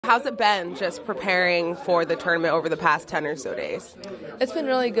How's it been just preparing for the tournament over the past 10 or so days? It's been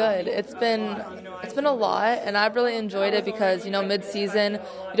really good. It's been a lot, and I've really enjoyed it because, mid-season,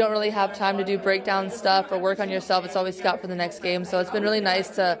 you don't really have time to do breakdown stuff or work on yourself. It's always scout for the next game. So it's been really nice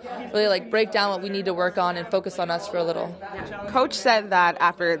to really break down what we need to work on and focus on us for a little. Coach said that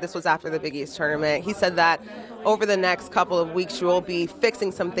after the Big East tournament, he said that over the next couple of weeks you will be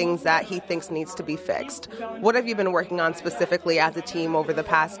fixing some things that he thinks needs to be fixed. What have you been working on specifically as a team over the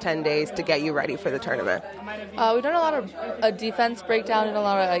past 10 days to get you ready for the tournament? We've done a lot of defense breakdown and a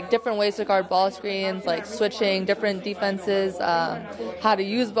lot of different ways to guard ball screens, switching different defenses, how to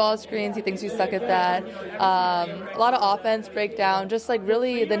use ball screens. He thinks we suck at that. A lot of offense breakdown, just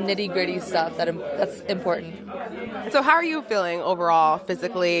really the nitty-gritty stuff that's important. So how are you feeling overall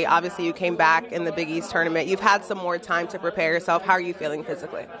physically? Obviously you came back in the Big East tournament. You've had some more time to prepare yourself. How are you feeling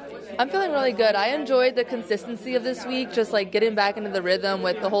physically? I'm feeling really good. I enjoyed the consistency of this week, just getting back into the rhythm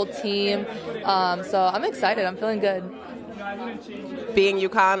with the whole team. So I'm excited. I'm feeling good. Being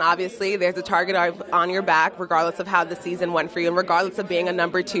UConn, obviously, there's a target on your back, regardless of how the season went for you and regardless of being a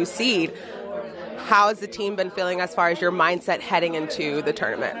number 2 seed. How has the team been feeling as far as your mindset heading into the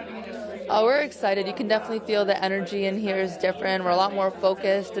tournament? We're excited. You can definitely feel the energy in here is different. We're a lot more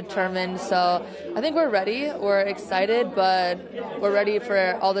focused, determined. So I think we're ready. We're excited, but we're ready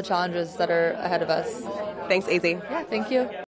for all the challenges that are ahead of us. Thanks, Azzi. Yeah, thank you.